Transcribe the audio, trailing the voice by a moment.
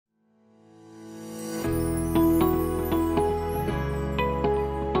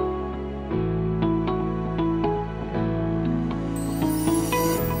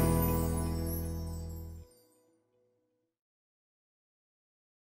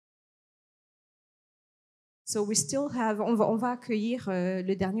So we still have, on va accueillir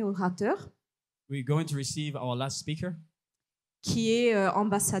le dernier orateur, We're going to receive our last speaker. qui est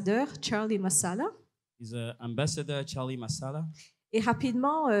ambassadeur Charlie Masala. He's Ambassador Charlie Masala. Et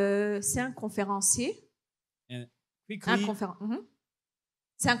rapidement, c'est un conférencier. And quickly,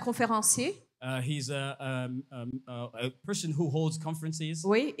 C'est un conférencier. he's a person who holds conferences,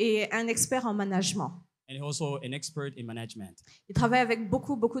 Oui, et un expert en management. and he's also an expert in management. Il travaille avec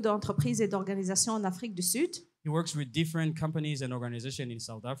beaucoup d'entreprises et d'organisations en Afrique du Sud, He works with different companies and organizations in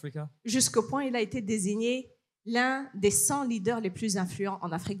South Africa, jusqu'au point où il a été désigné l'un des 100 leaders les plus influents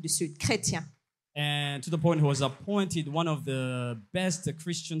en Afrique du Sud, chrétiens. and to the point he was appointed one of the best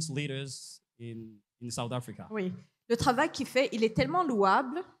Christian leaders in South Africa. Oui. Le travail qu'il fait, il est tellement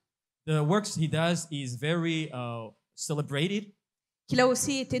louable The works he does is very celebrated. qu'il a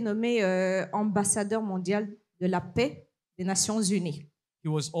aussi été nommé ambassadeur mondial de la paix des Nations Unies. He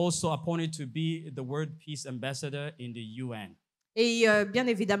was also appointed to be the World Peace Ambassador in the UN. Et bien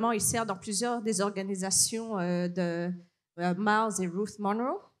évidemment, il sert dans plusieurs des organisations de Miles et Ruth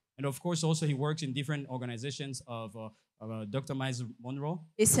Monroe. And of course, also he works in different organizations of Dr. Miles Monroe.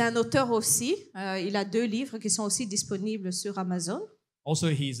 Et c'est un auteur aussi. Il a 2 livres qui sont aussi disponibles sur Amazon. Also,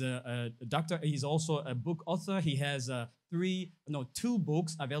 he's a doctor. He's also a book author. He has 2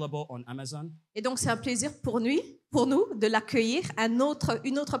 books available on Amazon. Et donc, c'est un plaisir pour nous de l'accueillir,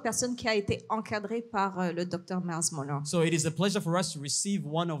 une autre personne qui a été encadrée par le Dr. Miles Monroe. So it is a pleasure for us to receive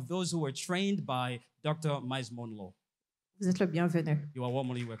one of those who were trained by Dr. Miles Monroe. Vous êtes le bienvenu. You are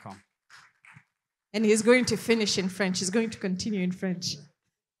warmly welcome. And he's going to finish in French. He's going to continue in French.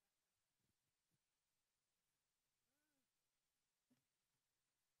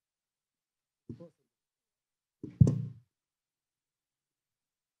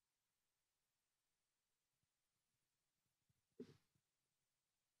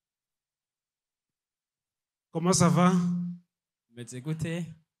 Comment ça va? Let's écouter.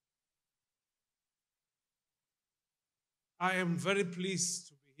 I am very pleased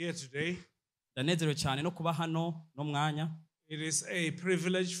to be here today. Ndanezerewe cyane no kuba hano no mwanya. It is a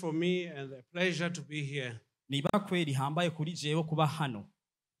privilege for me and a pleasure to be here. Ni ibakwe rihambaye kuri jewe kuba hano.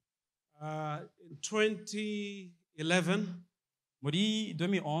 In 2011, Muri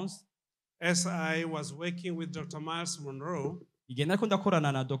 2011, as I was working with Dr. Miles Monroe, igihe nariko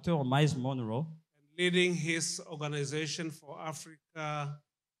ndakorana na Dr. Miles Monroe, leading his organization for Africa,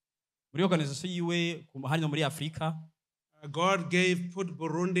 muri organization yiwe hano muri Afrika, God put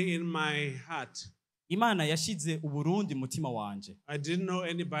Burundi in my heart. Imana yashize Uburundi mutima wanje. I didn't know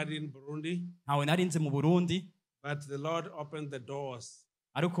anybody in Burundi, Ntawe narinze mu Burundi, but the Lord opened the doors.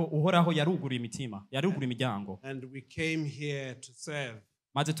 ariko uhoraho yarugura imitima, yarugura imiryango. And we came here to serve.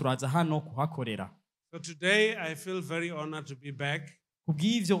 Maze turaza hano kuhakorera. So today I feel very honored to be back.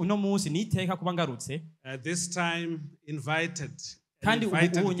 Kubw'ivyo uno munsi niteka kuba ngarutse. This time invited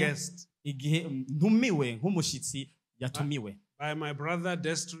guest. Igihe ntumiwe nk'umushitsi yatumiwe. By my brother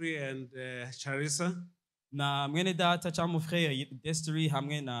Destry and Charissa. Na mwene data cyangwa frère Destry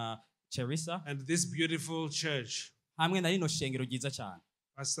hamwe na Charissa. And this beautiful church. Hamwe na rino shengero ryiza cyane.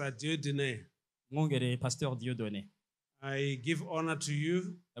 Pastor Dieudonné. Mwongere Pasteur Dieudonné. I give honor to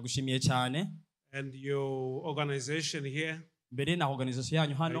you. Ndagushimiye cyane. And your organization here. Mbere na organisation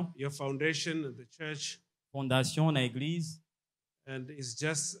yanyu hano. Your foundation and the church. Fondation na église. And it's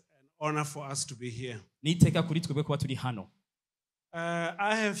just an honor for us to be here. Niteka kuri twebwe kuba turi hano.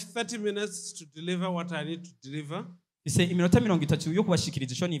 I have 30 minutes to deliver what I need to deliver. Ise iminota 30 yo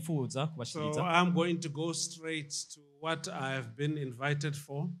kubashikiriza ico nifuza kubashikiriza. So I'm going to go straight to what I have been invited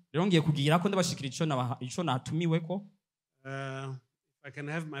for. Rero ngiye kugira ko ndabashikiriza ico natumiweko. If I can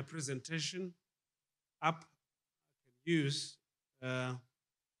have my presentation up, I can use.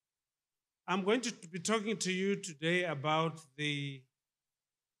 I'm going to be talking to you today about the.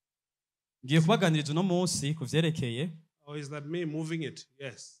 Ngiye kubaganiriza uno munsi kuvyerekeye. Or is that me moving it?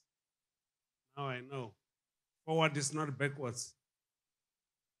 Yes. Now I know. Forward is not backwards.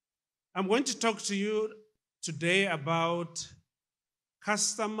 I'm going to talk to you today about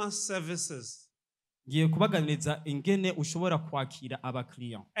customer services. Ngiye kubaganiriza ingene ushobora kwakira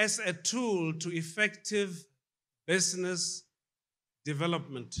abakiriya. As a tool to effective business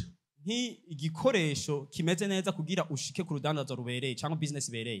development. Igikoresho kimeze neza kugira ushike ku rudandazo rubereye cyangwa business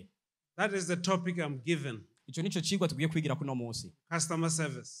ibereye. That is the topic I'm given. Ico nico cigwa tugiye kwigira kuno munsi. Customer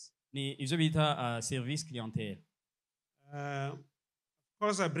service. Ni ivyo bita service clientèle. Of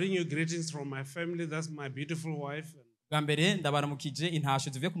course I bring you greetings from my family. That's my beautiful wife. Gambere ndabaramukije intasho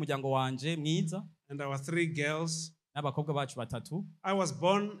zivuye ku muryango wanje mwiza. And our 3 girls. N'abakobwa bacu batatu. I was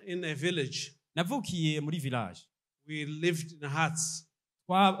born in a village. Navukiye muri village. We lived in huts.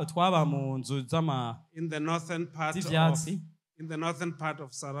 twaba mu nzu in the northern part of z'ivyatsi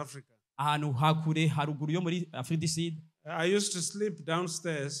South Africa. ahantu hakure haruguru yo muri Afrique du Sud. I used to sleep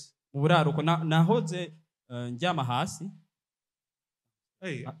downstairs. Mu buraruko nahoze njyama hasi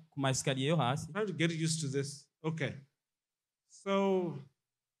Hey, ku ma escalier yo hasi. I'm trying to get used to this. Okay. So,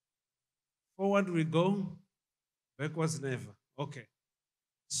 forward we go, backwards never. Okay.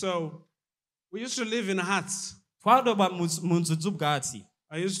 So, we used to live in huts. Twaroba mu nzu z'ubwatsi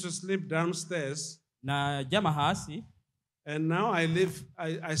I used to sleep downstairs, najyama hasi and now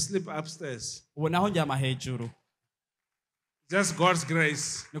I sleep upstairs. ubu naho njyama hejuru. Just God's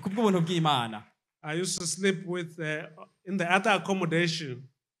grace. Ni kubw'ubuntu bw'Imana. I used to sleep with in the other accommodation.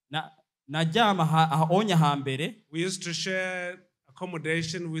 Najyama ahonya hambere. We used to share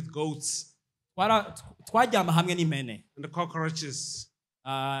accommodation with goats. Twajyama hamwe n'impene. And the cockroaches.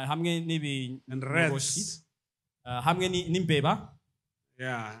 Hamwe and rats. Hamwe n'imbeba.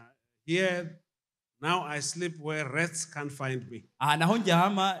 Yeah. Here, now I sleep where rats can't find me. Naho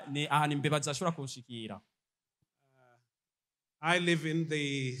njyama ni ahantu imbeba zashobora kunshikira. I live in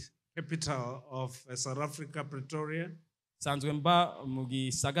the capital of South Africa, Pretoria. Sanzwe mba mu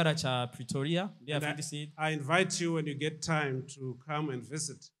gisagara cha Pretoria, ndi And Afrique du Sud. I invite you when you get time to come and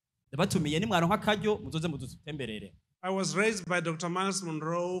visit. Ndabatumiye ni mwaronka akaryo muzoze mudutemberere. I was raised by Dr. Miles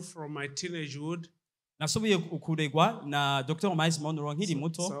Monroe from my teenagehood. Nasubiye kuregwa na Dr. Miles Monroe nkiri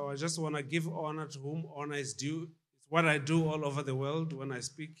muto. So I just want to give honor to whom honor is due. It's what I do all over the world when I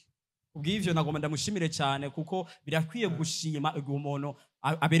speak. Kubw'ivyo nagomba ndamushimire cyane kuko birakwiye gushima umuntu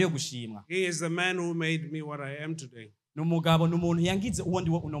abereye gushimwa. He is the man who made me what I am today. Numugabo numuntu yangize uwo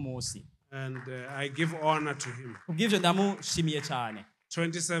ndiwe uno munsi. And I give honor to him. Kubw'ivyo ndamushimiye cyane.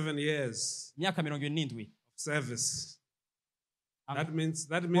 27 years Myaka 27 service. Am-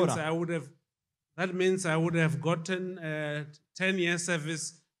 That means I would have gotten 10-year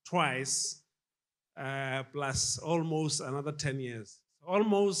service twice, plus almost another 10 years.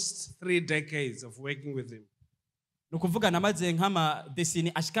 Almost 3 decades of working with him. Nukuvuga namaze nk'ama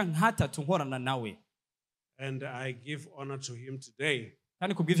desini ashika nk'atatu nkorana nawe. And I give honor to him today.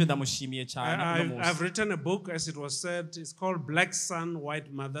 Kandi kubw'ivyo ndamushimiye cyane uno munsi. I've written a book, as it was said. It's called Black Sun,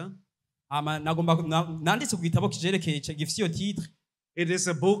 White Mother. Nanditse ku gitabo kijerekeye gifise iyo titre. It is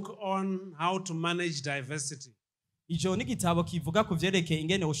a book on how to manage diversity. Ijo ni gitabo kivuga ku vyerekeye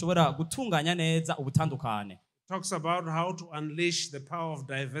ingene ushobora gutunganya neza ubutandukane. Talks about how to unleash the power of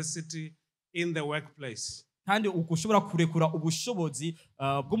diversity in the workplace. Kandi ukushobora kurekura ubushobozi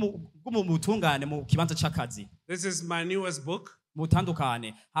bw'umutungane mu kibanza c'akazi. This is my newest book.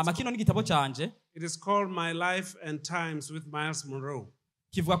 Mutandukane. Hama kino ni gitabo canje. It is called My Life and Times with Miles Monroe.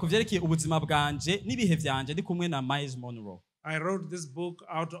 Kivuga ku vyerekeye ubuzima bwanje n'ibihe vyanje ndi kumwe na Miles Monroe. I wrote this book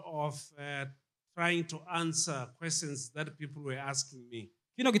out of trying to answer questions that people were asking me.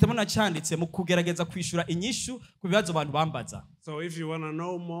 Kino gitabo nacanditse mu kugerageza kwishura inyishu ku bibazo abantu bambaza. So if you want to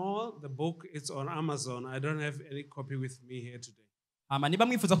know more, the book is on Amazon. I don't have any copy with me here today. Ama niba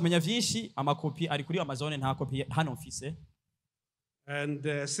mwifuza kumenya vyinshi amakopi ari kuri Amazon nta kopi hano mfise.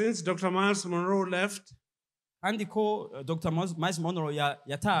 And since Dr. Miles Monroe left, kandi ko Dr. Miles Monroe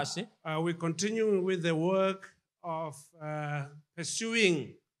yatashe, we continue with the work of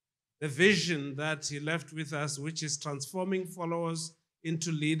pursuing the vision that he left with us, which is transforming followers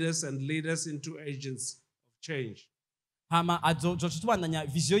into leaders and leaders into agents of change. Hama azoca tubandanya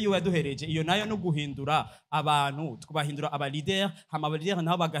vision yiwe yaduhereje iyo nayo no guhindura abantu tukubahindura aba leader hama aba leader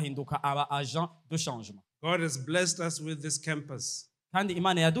nabo bagahinduka aba agent de changement. God has blessed us with this campus. Kandi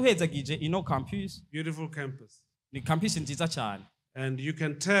Imana yaduhezagije ino campus. Beautiful campus. Ni campus nziza cyane. And you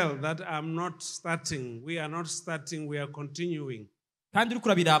can tell that I'm not starting. We are not starting. We are continuing. Kandi uriko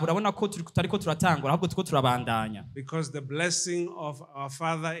urabiraba urabona ko tutariko turatangura ahubwo tuko turabandanya. Because the blessing of our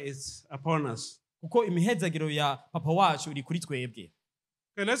Father is upon us. Kuko imihezagiro ya papa wacu iri kuri twebwe.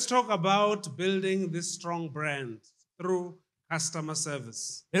 Okay, let's talk about building this strong brand through customer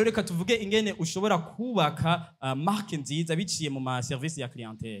service. Rero reka tuvuge ingene ushobora kubaka marque nziza biciye mu ma service ya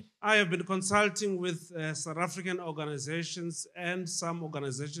clientèle. I have been consulting with South African organizations and some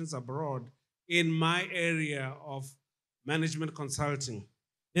organizations abroad in my area of management consulting.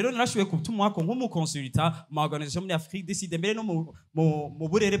 Rero narashoboye kutumwako nk'umukonsulta mu organisation muri Afrique du Sud mbere no mu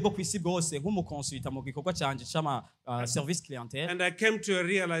burere bwo kwisi bwose nk'umukonsulta mu gikorwa canje c'ama service clientèle. And I came to a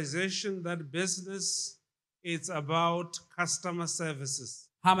realization that business is about customer services.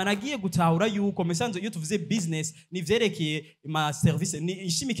 Hama nagiye gutahura yuko mesanzo iyo tuvuze business ni vyerekeye ma service ni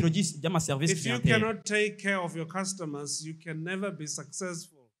ishimikiro y'ama service clientèle. If you cannot take care of your customers, you can never be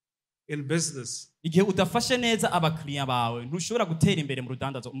successful in business. Igihe udafashe neza abakiriya bawe ntushobora gutera imbere mu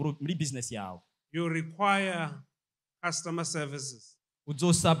rudandazo muri business yawe. You require customer services.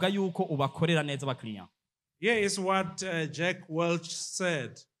 uzosabwa yuko ubakorera neza abakiriya. Here is what Jack Welch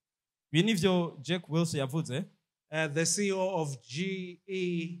said, Ibi nivyo Jack Wilson yavuze, the CEO of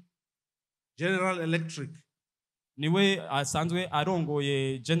GE, General Electric. niwe asanzwe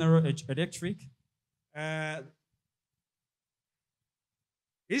arongoye General Electric.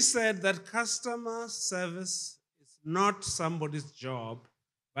 He said that customer service is not somebody's job,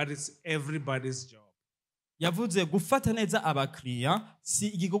 but it's everybody's job. Yavuze gufata neza abakiriya si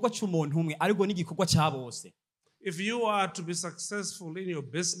igikorwa cy'umuntu umwe ariko n'igikorwa cya bose. If you are to be successful in your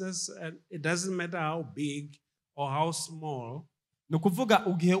business, and it doesn't matter how big or how small, Nukuvuga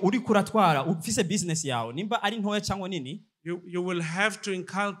ugihe uri kuratwara ufise business yawe nimba ari ntoya cyangwa nini, you will have to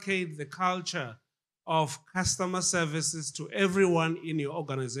inculcate the culture of customer services to everyone in your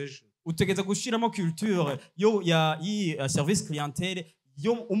organization. utegeza gushiramo culture yo ya service clientèle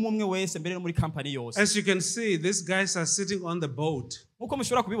yo umwe wese mbere no muri company yose. As you can see, these guys are sitting on the boat, Nkuko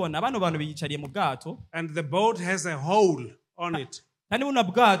mushobora kubibona bano bantu biyicariye mu bwato and the boat has a hole on it. kandi buno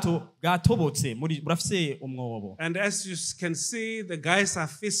bwato bwatobotse muri burafise umwobo. And as you can see, the guys are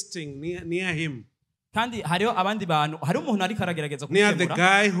feasting near him, Kandi hariho abandi bantu, hari umuntu ariko aragerageza near the kumukemura,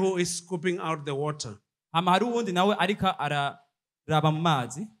 guy who is scooping out the water. hama hari uwundi nawe ariko araraba mu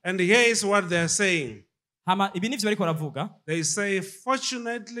mazi. And here is what they are saying. Hama ibi nivyo bariko baravuga, They say,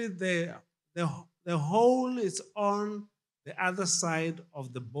 fortunately, the hole is on the other side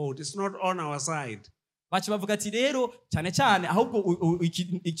of the boat. It's not on our side. baca bavuga ati rero cyane cyane ahubwo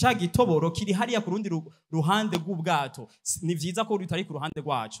icya gitoboro kiri hariya ku rundi ruhande rw'ubwato, ni vyiza ko rutari ku ruhande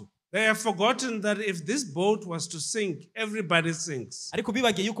rwacu. They have forgotten that if this boat was to sink, everybody sinks. Ariko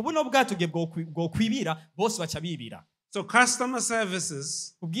bibagiye yuko buno bwato bwo kwibira bose baca bibira. So customer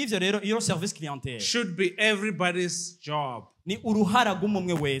services Kubw'ivyo rero iyo service clientèle should be everybody's job ni uruhara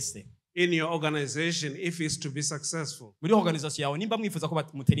rw'umwe wese in your organization if it's to be successful. muri organisation yawe nimba mwifuza ko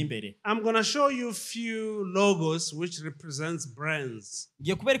mutera imbere. I'm going to show you a few logos which represents brands.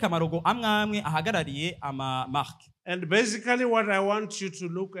 Ngiye kubereka amarogo amwe ahagarariye ama marque. And basically what I want you to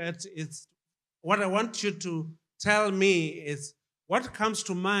look at is, what I want you to tell me is what comes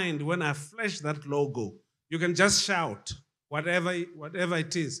to mind when I flash that logo. You can just shout, whatever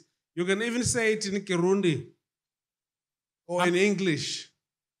it is. You can even say it in Kirundi or in English.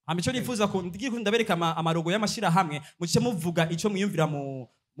 Amico nifuza ko ndigiye ndabereka amarogo y'amashira hamwe muce muvuga ico mwiyumvira mu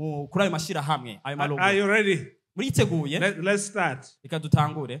kuri ayo mashira hamwe ayo marogo. Are you ready? Muriteguye? Let's start. Reka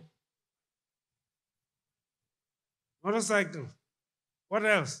dutangure. Motorcycle. What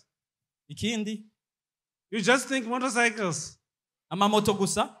else? Ikindi? You just think motorcycles. Amamoto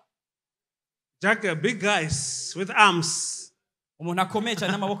gusa? Jack, big guys with arms. Umuntu akomeye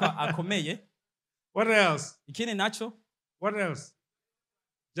cyane n'amaboko akomeye. What else? Ikindi nacho? What else?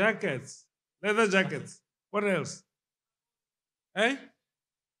 Jackets. Leather jackets. What else? Hey?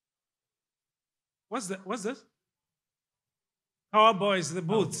 What's that? Cowboys, the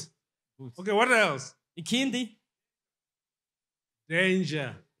boots. Okay, what else? Ikindi?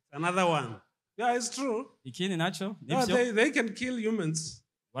 Danger. Another one. Yeah, it's true. Ikindi nacho? No, they can kill humans.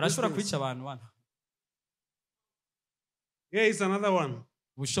 Barashobora kwica abantu bana. Yeah, it's another one.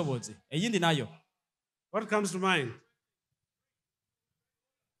 Ubushobozi. Eyindi nayo? What comes to mind?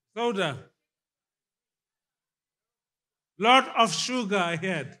 Soda. Lot of sugar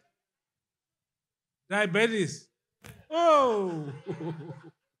ahead. Diabetes. Oh.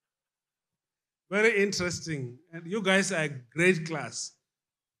 Very interesting. And you guys are a great class.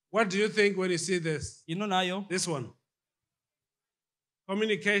 What do you think when you see this? Ino nayo? This one.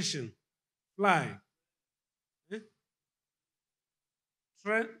 Communication. Fly.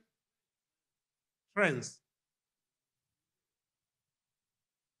 Friends.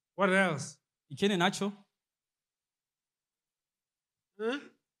 What else? Ikindi nacho? Huh?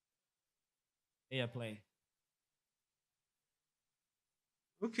 Airplane.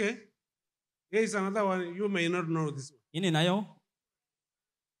 Okay. Here's another one. You may not know this one. Ini nayo?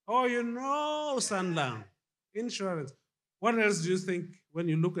 Oh, you know Sundown. Insurance. What else do you think when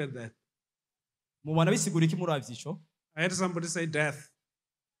you look at that? Mubona bisigura iki muravye ico? I heard somebody say death.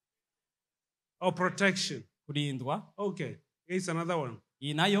 Or protection. Kurindwa. Okay. Here's another one.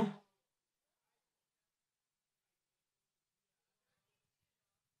 Iyi nayo?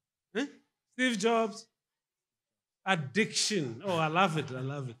 Eh? Steve Jobs. Addiction. Oh, I love it.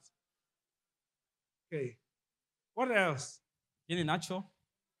 Okay. What else? Ikindi nacho?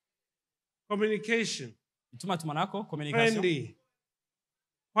 Communication. Itumatumanako, communication. Trendy.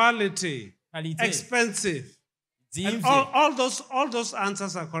 Quality. Qualité. Expensive. And all those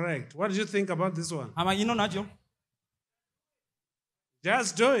answers are correct. What do you think about this one? Hama ino najo?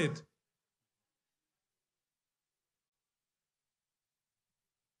 Just do it.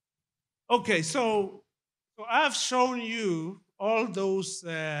 Okay, so I've shown you all those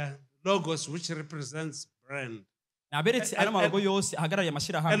logos which represents brand. naberetse ano marogo yose ahagarariye A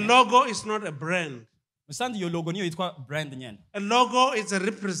amashirahamwe logo is not a brand. musanze iyo logo niyo yitwa brand nyene A logo is a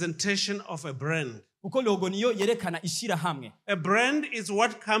representation of a brand. kuko logo niyo yerekana ishirahamwe A brand is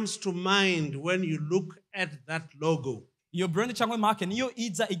what comes to mind when you look at that logo. iyo brand cyangwa marke niyo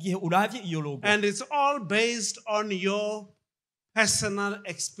iza igihe uravye iyo logo And it's all based on your personal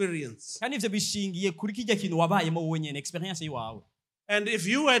experience. kandi ivyo bishingiye kuri kijya kintu wabayemo wowe nyene experience yiwawe. And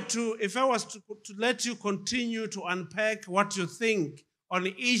if I was to let you continue to unpack what you think on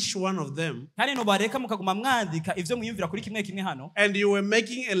each one of them, kandi no bareka mukaguma mwandika ivyo mwiyumvira kuri kimwe kimwe hano and you were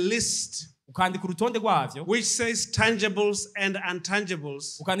making a list ukandika urutonde rwavyo which says tangibles and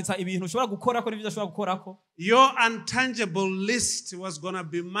intangibles, ukanditsa ibintu ushobora gukorako n'ibyo udashobora gukorako, your untangible list was going to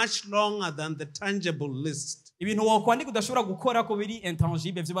be much longer than the tangible list. ibintu wokwandika udashobora gukorako biri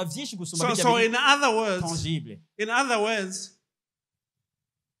intangible vyoba vyinshi gusumba bijya So biri in other words,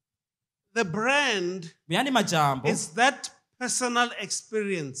 the brand mu yandi majambo is that personal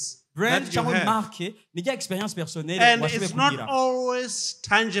experience brand that you cyangwa have. marke ni rya experience personnelle And washoboye it's not kugira always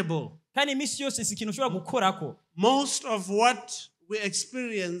tangible. kandi imisi yose si ikintu ushobora gukorako. Most of what we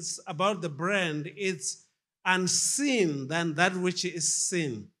experience about the brand is unseen than that which is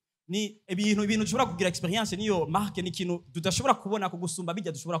seen. ni ibintu ushobora kugira experience niyo marke ni ikintu tudashobora kubona ko gusumba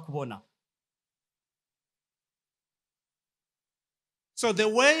bijya dushobora kubona. So the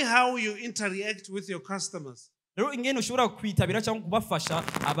way how you interact with your customers, rero ingene ushobora kwitabira cyangwa kubafasha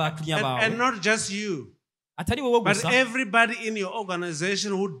abakiriya bawe and not just you, atari wowe but gusa everybody in your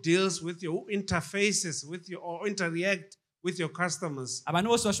organization who deals with you, who interfaces with you or interact with your customers, abantu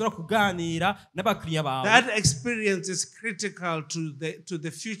bose bashobora kuganira n'abakiriya bawe. that experience is critical to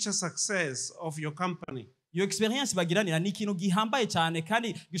the future success of your company. iyo experience bagiranira ni ikintu gihambaye cyane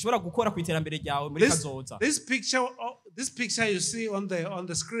kandi gishobora gukora ku iterambere ryawe muri kazoza. This picture you see on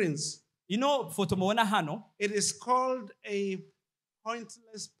the screens, ino foto mubona hano it is called a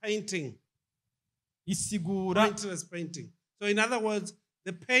pointless painting. isigura Pointless painting. So in other words,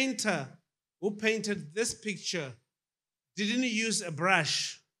 the painter who painted this picture didn't use a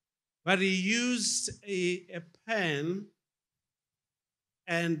brush, but he used a pen,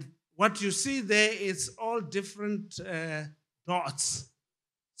 and what you see there is all different dots.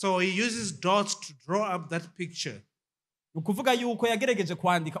 So he uses dots to draw up that picture. ukuvuga yuko yagerageje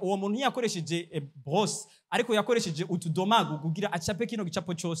kwandika uwo muntu yakoresheje brosse ariko yakoresheje utudomagu kugira acape kino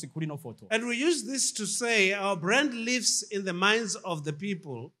gicapo cyose kuri no foto. And we use this to say our brand lives in the minds of the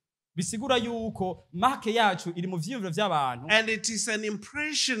people. bisigura yuko marke yacu iri mu vyiyumviro by'abantu, And it is an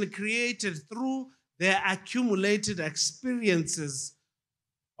impression created through their accumulated experiences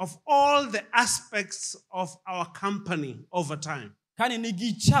of all the aspects of our company over time. kandi ni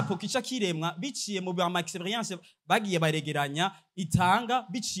gicapo kica kiremwa biciye mu ma experience bagiye baregeranya itanga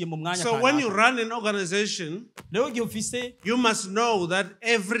biciye mu mwanya So when you run an organization, rero igihe ufise you must know that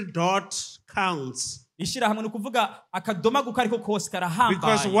every dot counts. ishirahamwe ni ukuvuga akadomagu kariko kose Because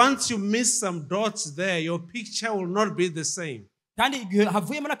karahambaye, once you miss some dots there, your picture will not be the same. kandi igihe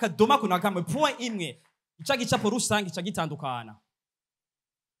havuyemo n'akadomagu na kamwe point imwe ica gicapo rusange ica gitandukana.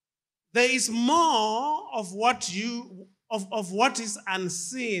 There is more of what is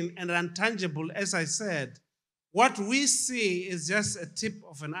unseen and intangible. As I said, what we see is just a tip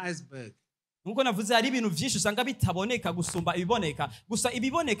of an iceberg. Nkuko navuze hari ibintu vyinshi usanga bitaboneka gusumba ibiboneka, gusa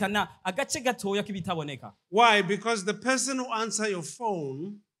ibiboneka na agace gatoya kibitaboneka. Why? Because the person who answers your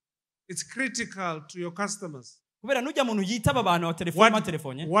phone is critical to your customers. kubera nujya muntu yitaba abantu wa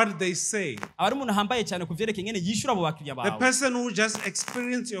telefone What they say. abari umuntu hambaye cyane kuvyerekeye ingene yishura abo bakiriya The bawe. person who just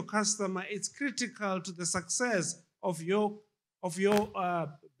experienced your customer is critical to the success of your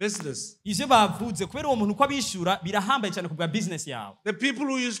business. ivyo bavuze kubera uwo muntu ko abishura birahambaye cyane kubwa business yawe. The people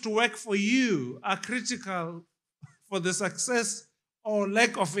who used to work for you are critical for the success or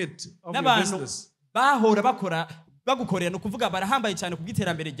lack of it of your business. bahora bakora bagukorera no kuvuga barahambaye cyane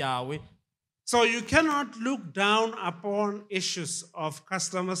kubw'iterambere ryawe. So you cannot look down upon issues of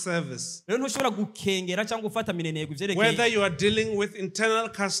customer service. rero ntushobora gukengera cyangwa gufata minenego Whether ivyerekeye you are dealing with internal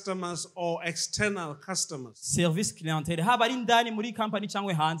customers or external customers. service clientèle haba ari ndani muri company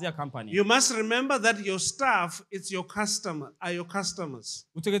cyangwa hanze ya company. You must remember that your staff are your customers.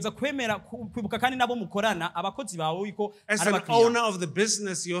 utegeza kwemera kwibuka kandi nabo mukorana abakozi bawe wiko As an owner of the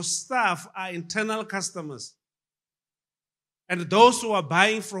business, your staff are internal customers. And those who are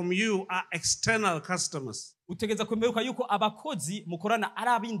buying from you are external customers. utegeza kwemera yuko abakozi mukorana ari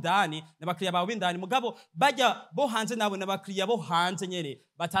abindani n'abakiriya bawe bindani mugabo bajya bo hanze nabo n'abakiriya bo hanze nyene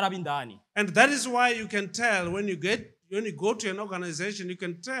batarabindani. And that is why you can tell when you go to an organization, you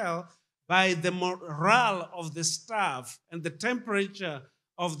can tell by the morale of the staff and the temperature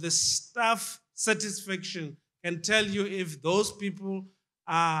of the staff satisfaction can tell you if those people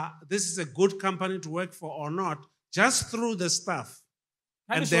this is a good company to work for or not, just through the staff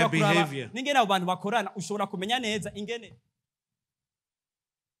and their behavior. n'ingene abo bantu bakorana ushobora kumenya neza ingene.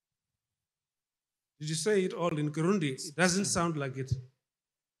 Did you say it all in Kirundi? It doesn't sound like it.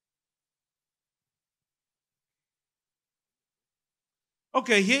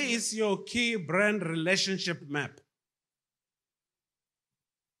 Okay, here is your key brand relationship map.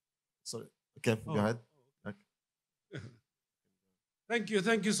 Sorry. Okay, go ahead. Thank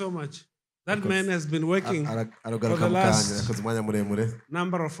you so much. That man has been working for the last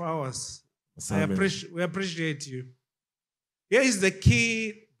number of hours. We appreciate you. Here is the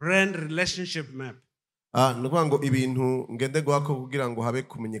key brand relationship map. Ni ukuvuga ngo ibintu ngenderwako kugira ngo habe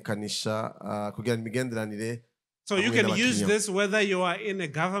kumenyekanisha kugira imigenderanire. So you can use this whether you are in a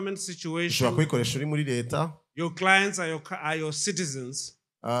government situation. Ushobora kubikoresha uri muri leta. Your clients are your citizens.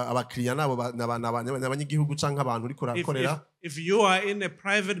 Abakiriya nabo n'abanyagihugu canke abantu uri korakorera. If you are in a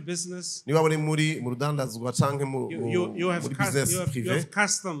private business, niba uri muri mu rudandazwa canke mu business privé, you have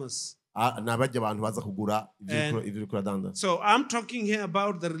customers. Nabajya abantu baza kugura ivyo kuradanda. So I'm talking here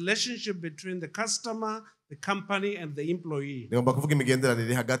about the relationship between the customer, the company and the employee. Ngomba kuvuga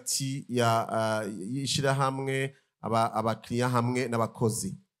imigenderanire hagati ya ishira hamwe abakiriya hamwe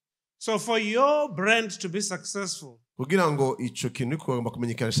n'abakozi. So for your brand to be successful, kugira ngo ico kintu kigomba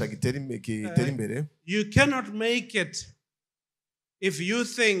kumenyekanisha gitera imbere, you cannot make it if you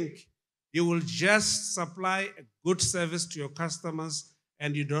think you will just supply a good service to your customers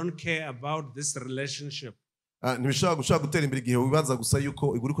and you don't care about this relationship. Ntibishobora gutera imbere igihe wibaza gusa yuko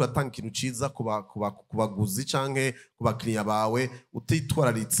uri kuratanga ikintu ciza ku baguzi canke ku bakiriya bawe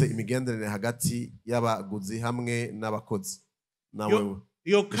utitwararitse imigenderanire hagati y'abaguzi hamwe n'abakozi.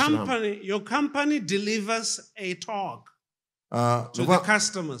 Your company delivers a talk to the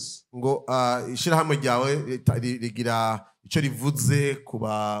customers. Ngo ishirahamwe ryawe rigira ico rivuze ku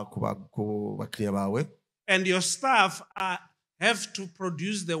bakiriya bawe. And your staff have to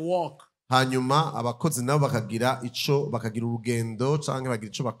produce the work. Hanyuma abakozi nabo bakagira urugendo canke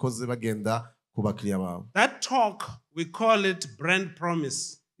bagira ico bakoze bagenda ku bakiriya bawe. That talk, we call it brand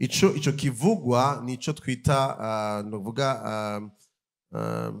promise. Ico kivugwa nico twita novuga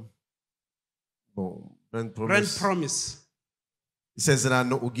brand promise.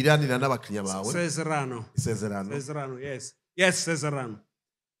 Isezerano ugiranira n'abakiriya bawe. Isezerano, yes. Yes, Isezerano.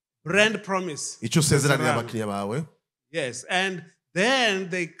 Brand promise. Ico usezeranira abakiriya bawe. Yes, and then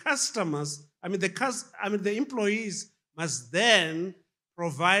the customers, the employees must then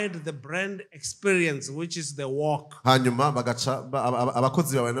provide the brand experience, which is the work. Hanyuma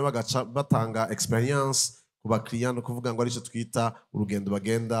abakozi bawe nabo bagaca batanga experience ku bakiriya no kuvuga ngo ari cyo twita urugendo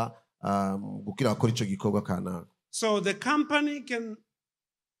bagenda gukira bakora ico gikorwa kanaka. So the company can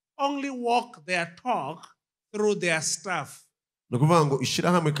only walk their talk through their staff. No kuvuga ngo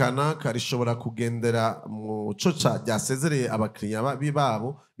ishirahamwe kanaka rishobora kugendera mu coca ryasezereye abakiriya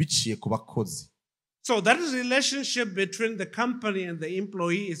babo biciye ku bakozi. So that relationship between the company and the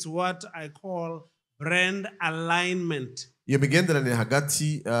employee is what I call brand alignment. Iyo migenderanire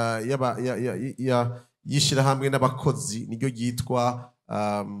hagati y'ishirahamwe n'abakozi niryo yitwa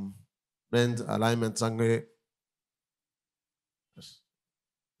brand alignment canke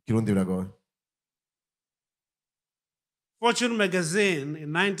Kirundi biragoye. Fortune magazine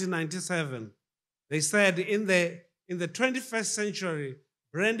in 1997, they said in the 21st century,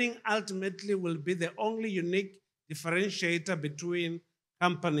 branding ultimately will be the only unique differentiator between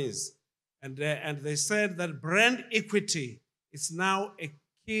companies. And they said that brand equity is now a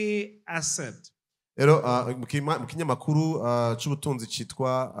key asset. Rero mu kinyamakuru c'ubutunzi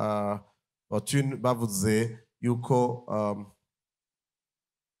citwa Fortune bavuze yuko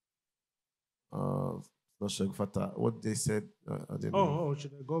what they said. I didn't know.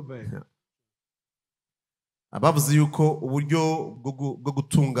 Should I go back? Yeah. Abavuze yuko uburyo bwo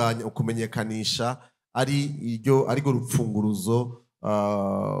gutunganya ukumenyekanisha ariko rupfunguruzo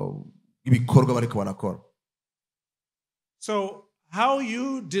ibikorwa bariko barakora. So how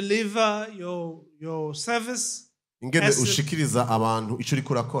you deliver your service, ingene ushikiriza abantu ico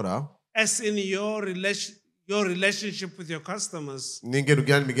uriko urakora, as in your relationship with your customers. N'ingene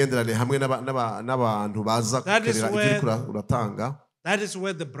ugirana imigenderanire hamwe n'abantu baza kugerera ivyo uriko uratanga. That is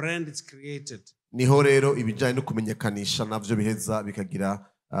where the brand is created. Niho rero ibijanye no kumenyekanisha navyo biheza bikagira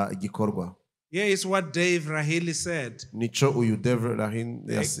igikorwa. Here is what Dave Rahili said. Nico uyu Dave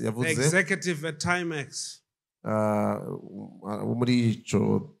Rahili yavuze. Executive at Timex. Muri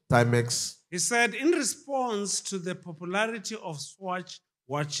ico Timex. He said, in response to the popularity of Swatch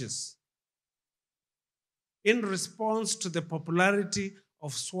watches, in response to the popularity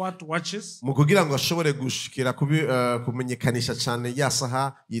of SWAT watches. mu kugira ngo ashobore gushikira kumenyekanisha cyane ya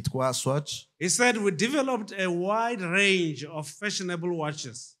saha yitwa Swatch. He said we developed a wide range of fashionable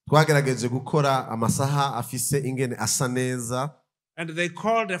watches. Twagerageje gukora amasaha afise ingene asa neza, And they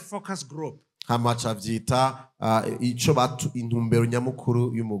called a focus group. hama cavyita ico batu intumbero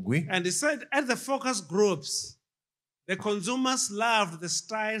nyamukuru y'umugwi. And he said at the focus groups, the consumers loved the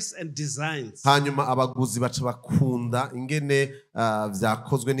styles and designs. Hanyuma abaguzi baca bakunda ingene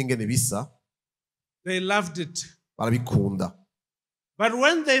vyakozwe n'ingene bisa, They loved it. barabikunda. But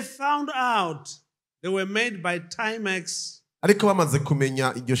when they found out they were made by Timex, Ariko bamaze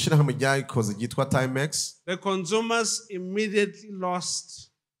kumenya iryo shirahamwe ryayikoze ryitwa Timex, the consumers immediately lost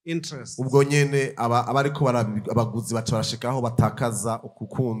interest. ubwo nyene abariko abaguzi baca barashikaho batakaza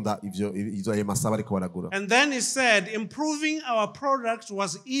ukukunda ivyo ayo masaba ariko baragura. And then he said, improving our product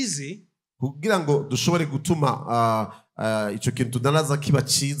was easy. Kugira ngo dushobore gutuma ico kintu tudanaza kiba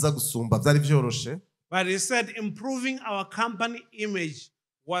ciza gusumba vyari vyoroshe. But he said, improving our company image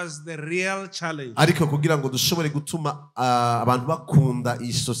was the real challenge. Ariko kugira ngo dushobore gutuma abantu bakunda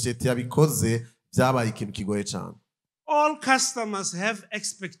iyi societe yabikoze byabaye ikintu kigoye cyane. All customers have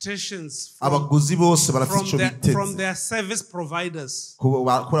expectations Abaguzi bose barafite ico from biteze their service providers. kuri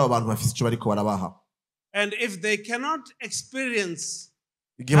abo bantu bafite ico bariko barabaha. And if they cannot experience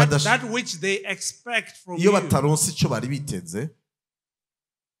Igihe that which they expect from iyo you, bataronse ico bari biteze,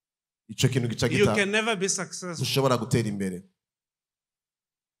 ico kintu gica you gita can never be successful. ushobora gutera imbere.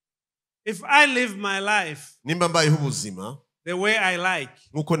 If I live my life Nimba mbayeho ubuzima the way I like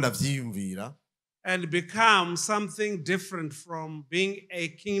nkuko ndavyiyumvira, and become something different from being a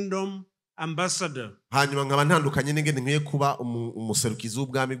kingdom ambassador, hanyuma nkaba ntandukanye n'ingene nkwiye kuba umuserukizi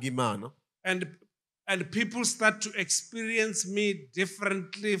w'ubwami bw'Imana, and people start to experience me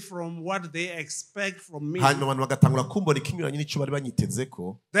differently from what they expect from me, hanyuma abantu bagatangura kumbona ikinyuranye n'ico bari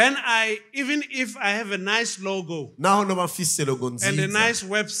banyitezeko, then even if I have a nice logo naho noba mfise logo and a nziza, nice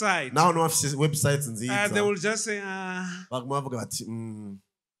website, naho noba mfise website nziza, they will just say, baguma bavuga bati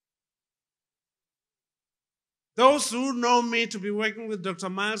those who know me to be working with Dr.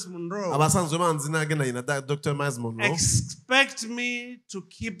 Miles Monroe abasanzwe banzi nagendanye na Dr. Miles Monroe expect me to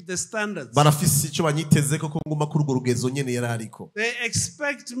keep the standards. barafise ico banyitezeko ko nguma kuri urwo rugezo nyene yari ariko, They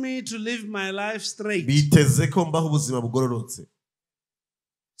expect me to live my life straight. bitezeko mbaho ubuzima bugororotse.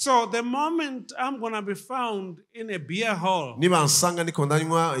 So the moment I'm going to be found in a beer hall, Nibansanga niko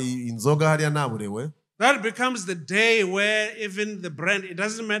ndanywa inzoga hariya naburewe, that becomes the day where even the brand, it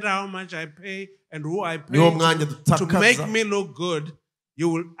doesn't matter how much I pay and who I pay niwo mwanya to make dutakaza, me look good,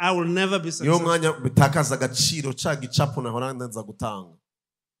 I will never be niwo successful. mwanya bitakaza agaciro ca gicapo nahora ndaza gutanga.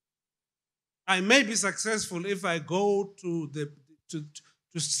 I may be successful if I go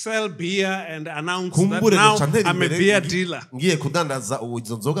to sell beer and announce that Kumbure now ncantera I'm a imbere beer dealer. ngiye kudandaza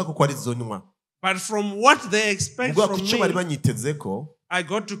izo nzoga kuko ari zo nywa, But from what they expect ubwo from ico bari me, banyitezeko I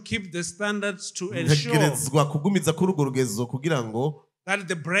got to keep the standards to ensure ntegerezwa kugumiza kuri urwo rugezo kugira ngo that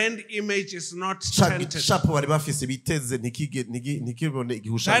the brand image is not ca tainted. gicapo bari bafise biteze ntikibone That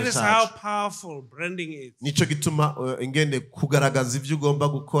igihushanyo is how cacu. powerful branding is. Nico gituma ingene kugaragaza ivyo ugomba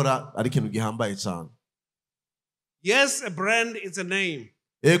gukora ari ikintu gihambaye cyane. Yes, a brand is a name.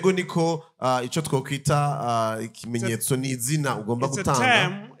 Ego niko ico twokwita ikimenyetso ni izina ugomba It's a gutanga,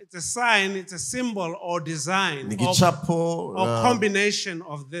 term, it's a sign, it's a symbol or design ni or gicapo combination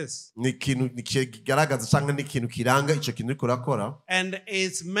of this. ni ikintu kigaragaza cyangwa ni ikintu kiranga ico kintu uriko urakora, And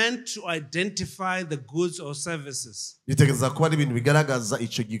it's meant to identify the goods or services. bitegereza kuba ari ibintu bigaragaza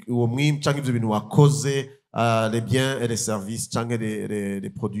uwo mwimbu cyangwa ivyo bintu wakoze, les biens et les services cyangwa les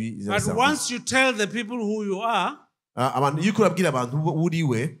produits et les But services. once you tell the people who you are, abantu iyo urabwira abantu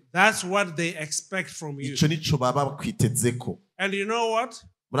uriwe, that's what they expect from you. ico nico baba bakwitezeko. And you know what?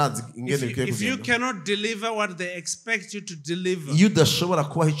 Murazi ingene bikwiye If you kugenda. cannot deliver what they expect you to deliver, Iyo udashobora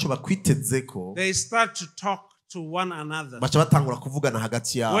kubaho ico bakwitezeko, they start to talk to one another. baca batangura kuvugana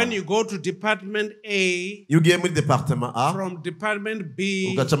hagati yabo. When you go to department A, Iyo ugiye muri departement A from department B,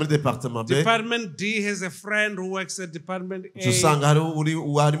 ugaca muri departement B, department D has a friend who works at department uca A. usanga hari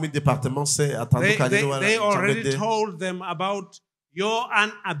uwari muri departement C atandukanye They already D. told them about your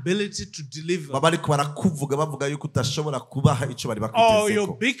inability to deliver. baba ariko barakuvuga bavuga yuko udashobora kubaha ico bari Or your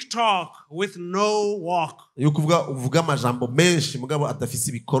bakwitezeko, big talk with no walk. yuko uvuga amajambo menshi mugabo adafise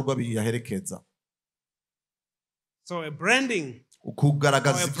ibikorwa biyaherekeza. So a branding,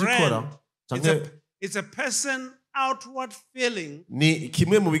 Ukugaragaza or a ivyo ukora brand, canke it's a person outward feeling ni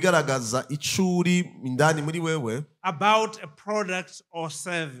kimwe mu bigaragaza ico uri indani muri wewe about a product or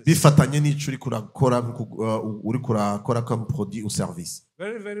service. bifatanye n'ico uri kurakora, uri kurakora comme produit ou service.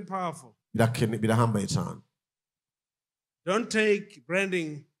 Very, very powerful. Birahambaye cyane. Don't take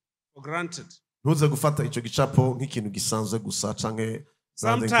branding for granted. ntuze gufata icyo gicapo nk'ikintu gisanzwe gusa canke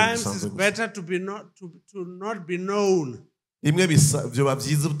Sometimes it's better to not be known rimwe vyoba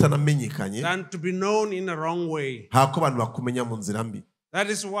vyiza utanamenyekanye than to be known in a wrong way. hako abantu bakumenya mu nzira mbi. That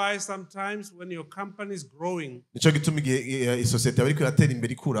is why sometimes when your company is growing, nico gituma igihe isosiyete yawe iriko iratera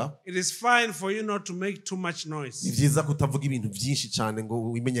imbere ikura, it is fine for you not to make too much noise ni vyiza kutavuga ibintu vyinshi cane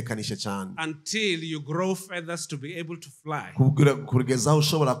ngo wimenyekanishe cane until you grow feathers to be able to fly. kugeza aho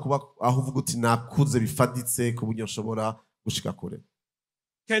ushobora kuba aho uvuga uti nakuze bifaditse ku buryo nshobora gushika kure.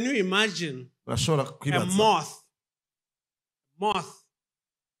 Can you imagine urashobora a kwibaza moth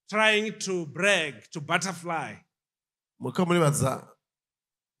trying to brag to butterfly muko muribaza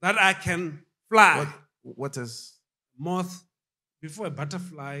that I can fly? what is Moth, before a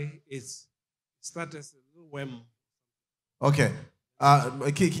butterfly, it's started as a little worm. okay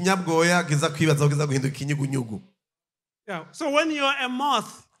kinyabwoya kiza kwibaza kiza guhinduka ikinyugunyugu. Yeah. So when you're a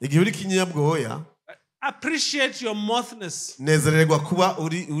moth, igihe uri kinyabwoya appreciate your mothness. nezererwa kuba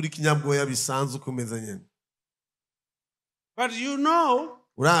uri kinyabwoya bisanzwe kumeze nyene. But you know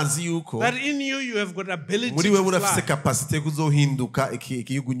urazi yuko that in you have got ability muri wewe to urafise fly. capacity yo kuzohinduka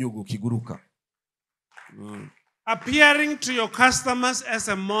ikiyugunyugu kiguruka. Appearing to your customers as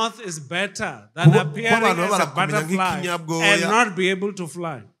a moth is better than appearing as a butterfly and not be able to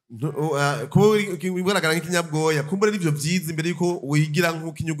fly. kuba wigaragara nk'ikinyabwoya kumbura n'ivyo vyiza imbere yuko wigira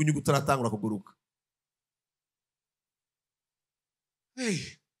nk'ikinyugunyugu utaratangura kuguruka. Hey,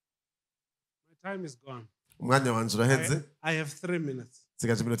 my time is gone. umwanya wanje uraheze. I have 3 minutes.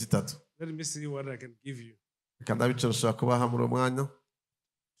 sigaje iminota 3. Let me see what I can give you. reka ndabice nshobora kubaha muri uwo mwanya.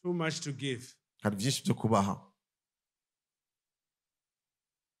 Too much to give. hari byinshi byo kubaha.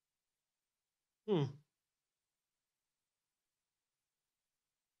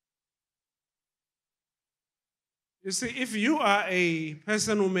 You see, if you are a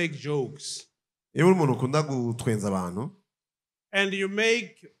person who makes jokes iyo uri umuntu ukunda gutwenza abantu and you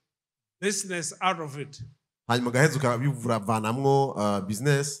make business out of it, hanyuma ugaheza ukabivanamwo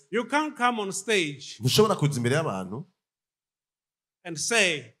business, you can't come on stage ntushobora kuza imbere y'abantu and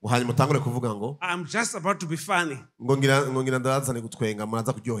say, hanyuma utangure kuvuga ngo I'm just about to be funny. ngo ngira ndazane gutwenga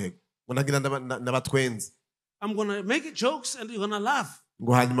muraza kuryoherwa ngo nagira ndabatwenze. I'm going to make jokes and you're going to laugh.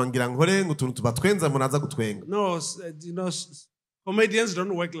 ngo hanyuma ngira nkore ngo utuntu tubatwenza muraza gutwenga. No, you know, comedians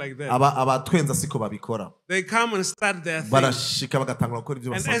don't work like that. abatwenza siko babikora. They come and start their thing. barashika bagatangura gukora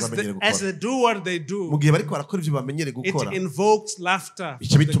ivyo basanzwe bamenyere gukora. As they do what they do, mu gihe bariko barakora ivyo bamenyere gukora, it invokes laughter bice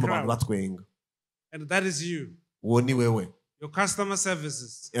from the bituma abantu crowd. batwenga. And that is you. uwo ni wewe. Your customer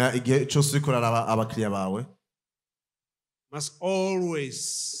services igihe cyose uriko uraraba abakiriya bawe must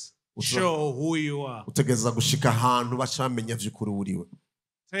always show who you are. utegereza gushika ahantu bacamenya vy'ukuri uriwe.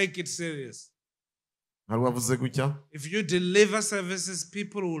 Take it serious. hari wavuze gutya, If you deliver services,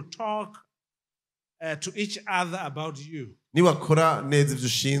 people will talk to each other about you. niwakora neza ivyo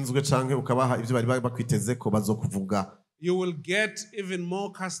ushinzwe canke ukabaha ivyo bari bakwiteze ko bazokuvuga. You will get even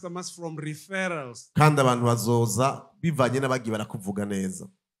more customers from referrals. kandi abantu bazoza bivanye n'abagiye barakuvuga neza.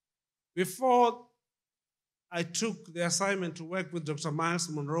 Before I took the assignment to work with Dr. Miles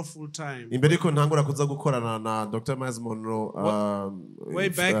Monroe full time, imbere yuko ntangura kuza gukorana na Dr. Miles Monroe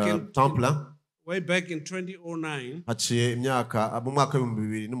way back in 2009, haciye imyaka mu mwaka wa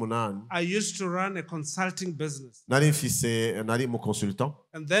 2008 I used to run a consulting business. nari mu consultant,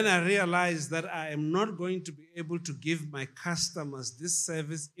 And then I realized that I am not going to be able to give my customers this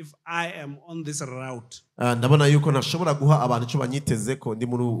service if I am on this route. ndabona yuko ntashobora guha abantu ico banyiteze ko ndi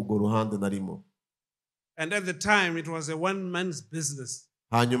muri urwo ruhande narimo. And at the time, it was a one-man's business.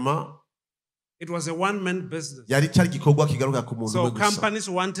 hanyuma It was a one-man business. yari cyari gikorwa kigaruka ku muntu So umwe gusa. companies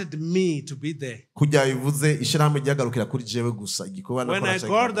wanted me to be there. kujya bivuze ishirahamwe ryagarukira kuri jewe gusa igikorwa When I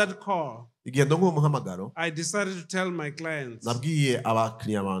got that call, igihe ndongo umuhamagaro I decided to tell my clients, nabwiye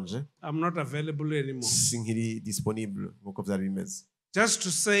abakiriya banje I'm not available anymore. sinkiri disponible nkuko byari bimeze, Just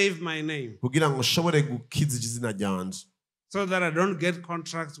to save my name, kugira ngo nshobore gukiza izina ryanje, so that I don't get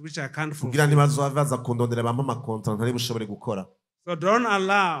contracts which I can't kugira fulfill. ntibazaza kundondera bampa amakontra ntari bushobore gukora. So don't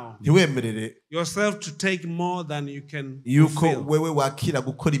allow ntiwemerere yourself to take more than you can yuko fulfill. wewe wakira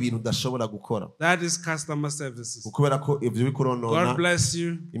gukora ibintu udashobora gukora, That is customer services. kubera ko ivyo God bikuronona bless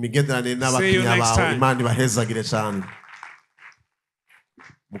you. imigenderanire See you n'abakiriya next bawe. time. Imana ibahezagire cyane.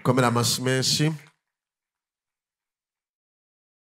 mukomere amashi menshi.